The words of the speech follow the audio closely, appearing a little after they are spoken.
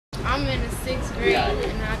I'm in the 6th grade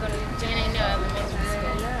and I go to Jane A. Nell Elementary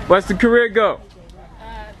School. What's the career goal?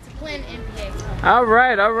 To play in the NBA. All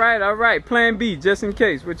right. Plan B, just in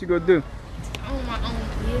case. What you gonna do? Own my own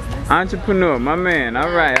business. Entrepreneur, my man. All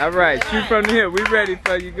right. Shoot from the hip. We ready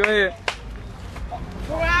for you. Go ahead.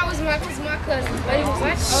 For I was my cousin, but he was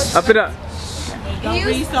like, Up it up. He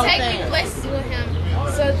used to take me places with him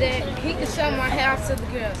so that he could show my house to the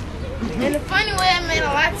girls. In a funny way, it meant a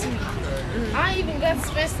lot to me. I even got to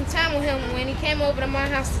spend some time with him when he came over to my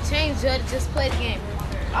house to change or to just play the game.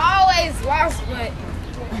 I always lost,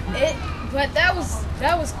 but that was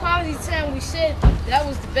quality time we shared. That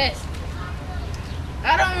was the best.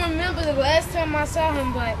 I don't remember the last time I saw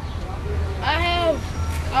him, but I have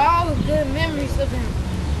all the good memories of him.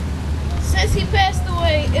 Since he passed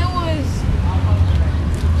away, it was...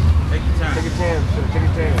 Take your time. Take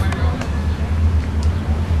your time.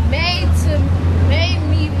 Made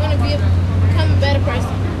me want to become a better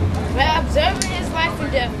person. By observing his life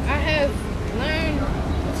and death, I have learned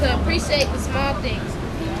to appreciate the small things.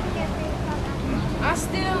 I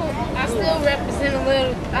still represent a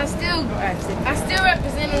little. I still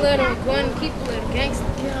represent a little. Going to keep a little gangster.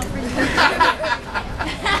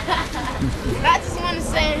 I just want to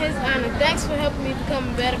say in his honor, thanks for helping me become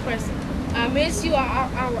a better person. I miss you.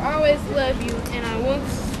 I will always love you, and I want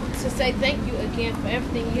to say thank you again for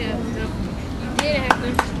everything you have done for me. You did have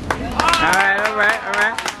done. All right.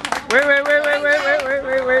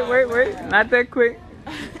 Wait. Not that quick.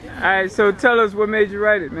 All right, so tell us what made you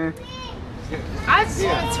write it, man. I just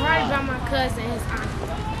wanted to write about my cousin and his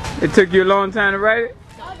aunt. It took you a long time to write it?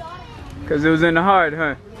 Because it was in the heart,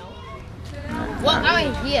 huh? Well, I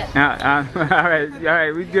mean, yeah. All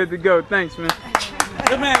right, we good to go. Thanks, man.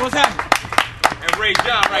 Good man, what's happening? And Ray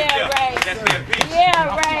John right there. Ray. That's their piece.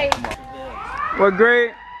 Yeah, right. What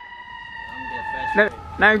grade?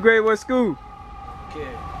 Ninth grade, what school?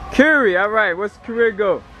 Curie, all right. What's the career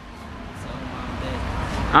goal?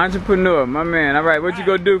 Entrepreneur, my man. All right, what you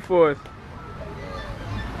gonna do for us?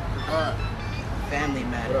 Family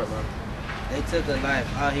matters. They took a life.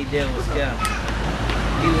 All he did was kill.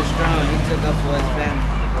 He was strong. He took up for his family.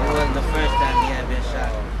 It wasn't the first time he had been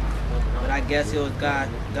shot. But I guess it was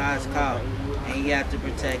God's call, and he had to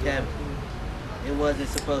protect heaven. It wasn't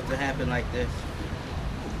supposed to happen like this.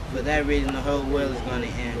 For that reason, the whole world is going to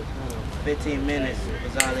end. 15 minutes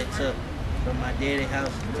was all it took, from my daddy's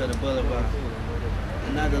house to the boulevard.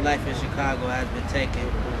 Another life in Chicago has been taken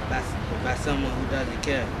by someone who doesn't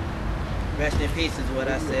care. Rest in peace is what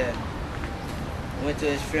I said. Went to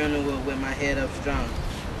his funeral with my head up strong.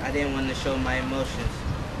 I didn't want to show my emotions,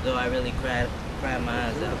 though I really cried my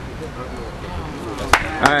eyes out.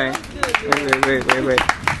 All right. Wait.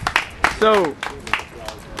 So,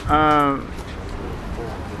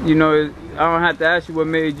 you know, I don't have to ask you what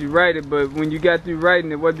made you write it, but when you got through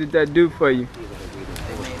writing it, what did that do for you? It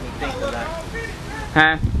made me think a lot.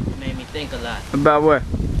 Huh? It made me think a lot. About what?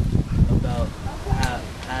 About how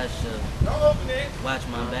I should watch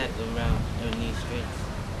my back around in these streets.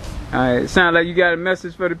 All right. Sound like you got a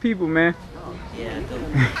message for the people, man. Yeah, I do.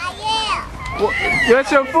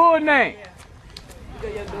 What's your full name?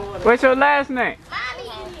 What's your last name?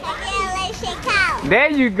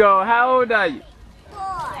 There you go. How old are you? 4.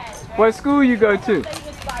 What school you go to?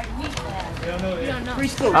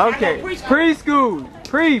 Preschool. Okay. Preschool.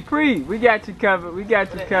 Pre. We got you covered.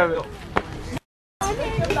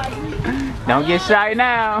 Don't get shy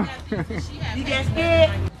now. You get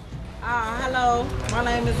scared? Hello, my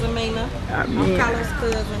name is Amina. I'm Carlos'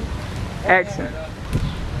 cousin. Excellent.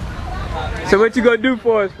 So what you gonna do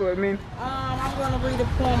for us, I mean? I'm gonna read a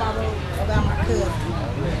poem I wrote about my cousin.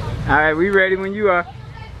 All right, we ready when you are.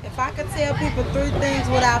 If I could tell people 3 things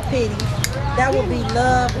without pity, that would be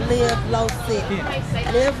love, live, low sick.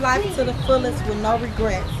 Live life to the fullest with no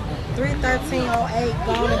regrets. 31308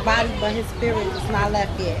 gone in body, but his spirit is not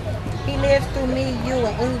left yet. He lives through me, you,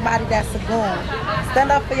 and anybody that's a goon.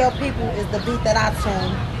 Stand up for your people is the beat that I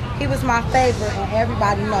tune. He was my favorite, and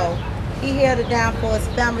everybody know. He held it down for his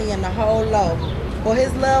family and the whole low. For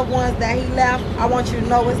his loved ones that he left, I want you to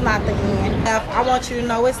know it's not the end. I want you to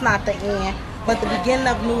know it's not the end, but the beginning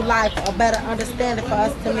of new life, a better understanding for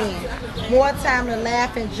us to mend. More time to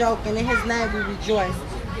laugh and joke, and in his name we rejoice.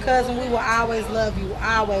 Cousin, we will always love you,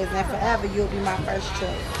 always, and forever you'll be my first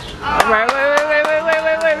choice. All right,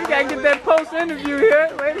 wait. We gotta get that post interview here.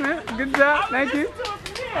 Wait a minute. Good job. Thank you.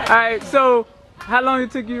 All right, so how long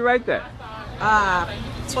it took you to write that?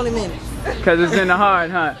 20 minutes. Because it's in the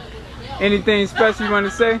heart, huh? Anything special you want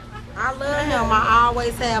to say? I love him. I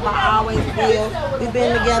always have. I always will. We've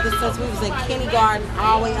been together since we was in kindergarten,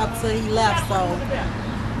 all the way up till he left. So,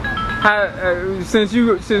 How, since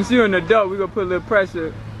you're an adult, we're gonna put a little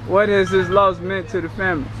pressure what has his loss meant to the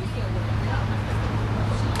family?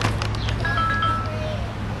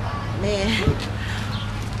 Man,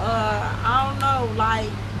 I don't know, like,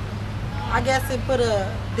 I guess it put a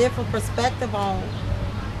different perspective on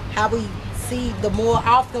how we see, the more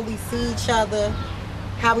often we see each other,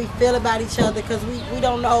 how we feel about each other, because we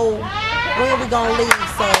don't know when we're going to leave,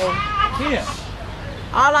 so Yeah.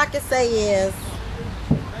 all I can say is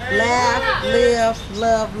laugh, live,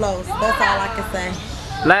 love, Los. That's all I can say.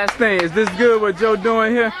 Last thing, is this good what Joe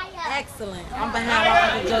doing here? Excellent. I'm behind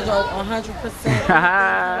my Uncle JoJo 100%. Anything you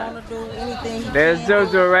want to do, anything he There's can.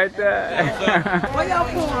 JoJo right there. Where y'all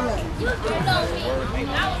pouring at?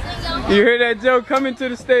 You hear that, Joe? Coming to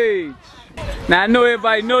the stage. Now I know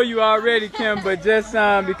everybody know you already, Kim, but just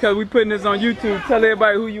because we putting this on YouTube, tell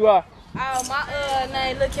everybody who you are. Oh, my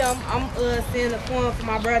name, look here, I'm sending a poem for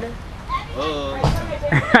my brother.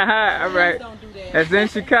 All right. That's in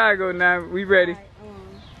Chicago now. We ready.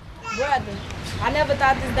 Brother, I never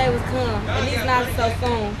thought this day would come, at least not so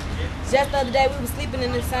soon. Just the other day, we were sleeping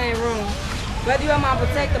in the same room. Brother, you are my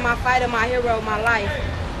protector, my fighter, my hero, my life.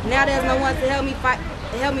 Now there's no one to help me fight,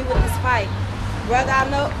 help me with this fight. Brother,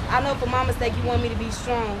 I know for my mistake you want me to be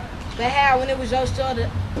strong. But how when it was your shoulder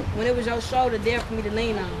there for me to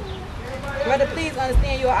lean on? Brother, please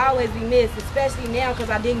understand you'll always be missed, especially now because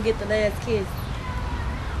I didn't get the last kiss.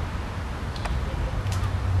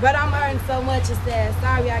 Brother, I'm hurting so much, it's sad.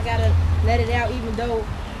 Sorry, I gotta let it out even though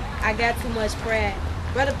I got too much pride.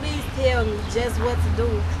 Brother, please tell me just what to do,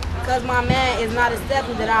 because my man is not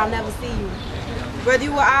accepting that I'll never see you. Brother,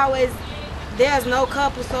 you will always, there's no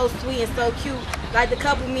couple so sweet and so cute like the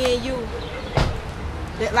couple me and you.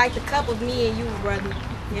 Like the couple me and you, brother.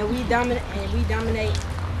 And we dominate,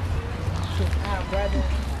 brother.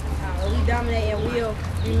 We dominate and we'll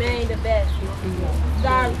remain the best.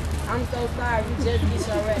 Sorry, I'm so sorry. We just get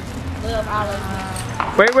your rest. Love always.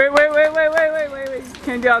 Wait. You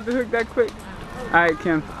can't get out the hook that quick. All right,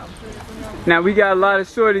 Kim. Now we got a lot of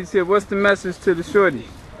shorties here. What's the message to the shorties?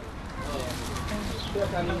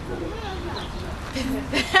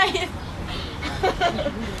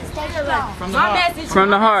 From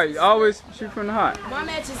the heart. Always shoot from the heart. My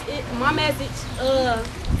message to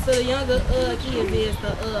the younger kids is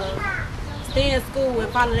to stay in school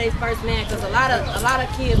and follow their first man, because a lot of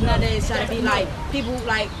kids nowadays try to be like people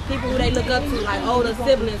who they look up to, like older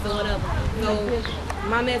siblings or whatever. So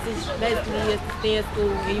my message basically is to stay in school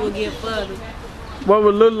and you will get further. What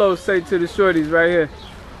would Lil Lo say to the shorties right here?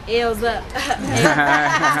 L's up.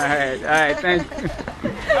 Alright, thank you.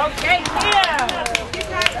 Okay, yeah.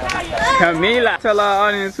 Camila. Tell our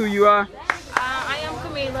audience who you are. I am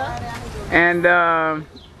Camila. And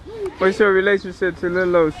what's your relationship to Lil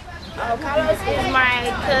Los? Carlos is my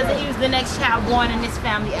cousin. He was the next child born in this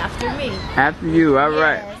family after me. After you,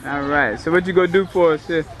 alright. Yes. Alright. So what you gonna do for us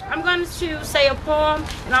here? I'm going to say a poem,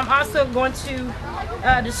 and I'm also going to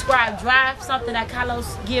describe drive, something that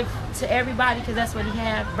Carlos give to everybody, because that's what he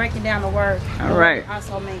had, breaking down the word. Alright.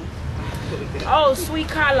 Also me. Oh, sweet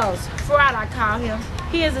Carlos, Fried I call him.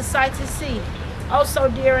 He is a sight to see. Oh, so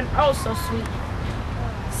dear and oh, so sweet.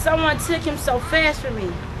 Someone took him so fast from me.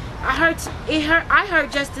 I hurt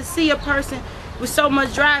just to see a person with so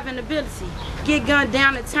much drive and ability get gunned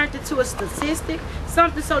down and turned into a statistic,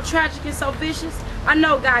 something so tragic and so vicious. I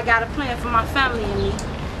know God got a plan for my family and me.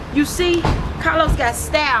 You see, Carlos got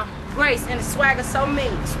style, grace, and a swag so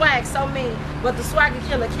mean, but the swagger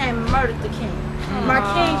killer came and murdered the king. My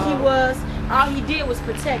king he was, all he did was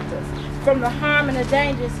protect us from the harm and the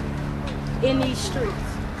dangers in these streets.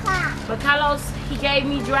 But Carlos, he gave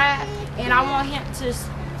me drive, and I want him to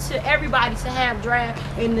everybody to have drive.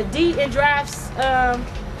 And the D in drives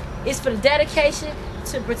is for the dedication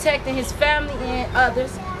to protecting his family and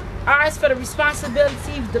others. R is for the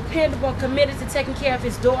responsibility, dependable, committed to taking care of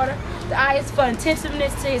his daughter. The I is for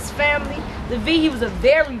attentiveness to his family. The V, he was a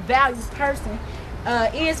very valued person.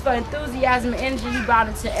 E is for enthusiasm and energy he brought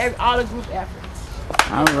into all the group efforts.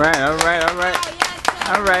 Alright.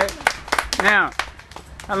 Now,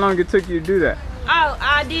 how long it took you to do that? Oh,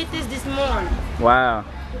 I did this morning. Wow.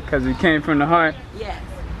 Because it came from the heart? Yes.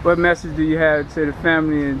 What message do you have to the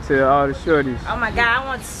family and to all the shorties? Oh my God, I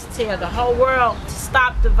want to tell the whole world to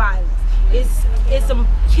stop the violence. It's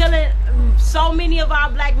killing so many of our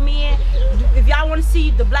black men. If y'all want to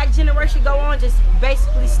see the black generation go on, just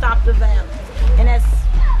basically stop the violence. And that's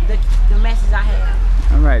the message I have.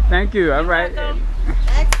 All right, thank you. All right.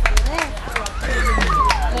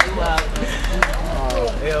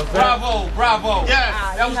 Bravo. Yes,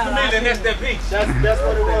 that was Camila, and that's that beach. That's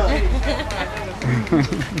what it was.